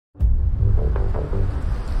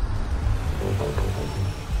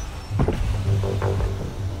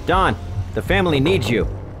Don, the family needs you.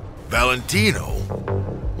 Valentino?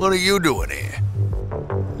 What are you doing here?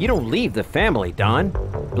 You don't leave the family, Don.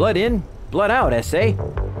 Blood in, blood out, S.A.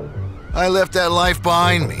 I left that life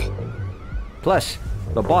behind me. Plus,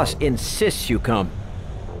 the boss insists you come.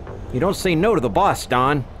 You don't say no to the boss,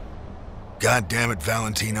 Don. God damn it,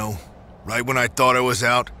 Valentino. Right when I thought I was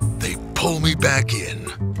out, they pull me back in.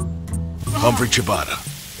 Humphrey Ciabatta,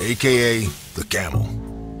 a.k.a. the Camel.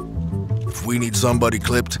 If we need somebody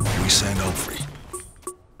clipped, we send Humphrey.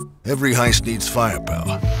 Every heist needs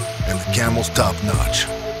firepower, and the Camel's top-notch.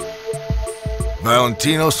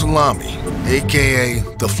 Valentino Salami, a.k.a.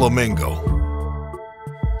 the Flamingo.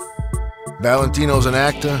 Valentino's an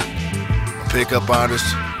actor, a pickup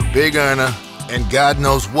artist, big earner, and God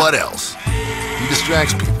knows what else. He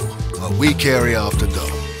distracts people while we carry off the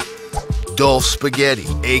dough. Dolph Spaghetti,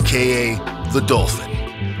 a.k.a. the Dolphin.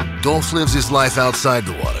 Dolph lives his life outside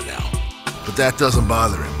the water now, but that doesn't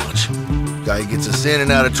bother him much. Guy gets us in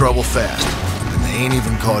and out of trouble fast, and they ain't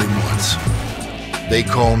even caught him once. They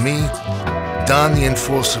call me Don the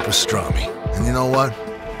Enforcer Pastrami, and you know what?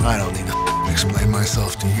 I don't need to explain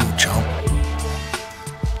myself to you, chump.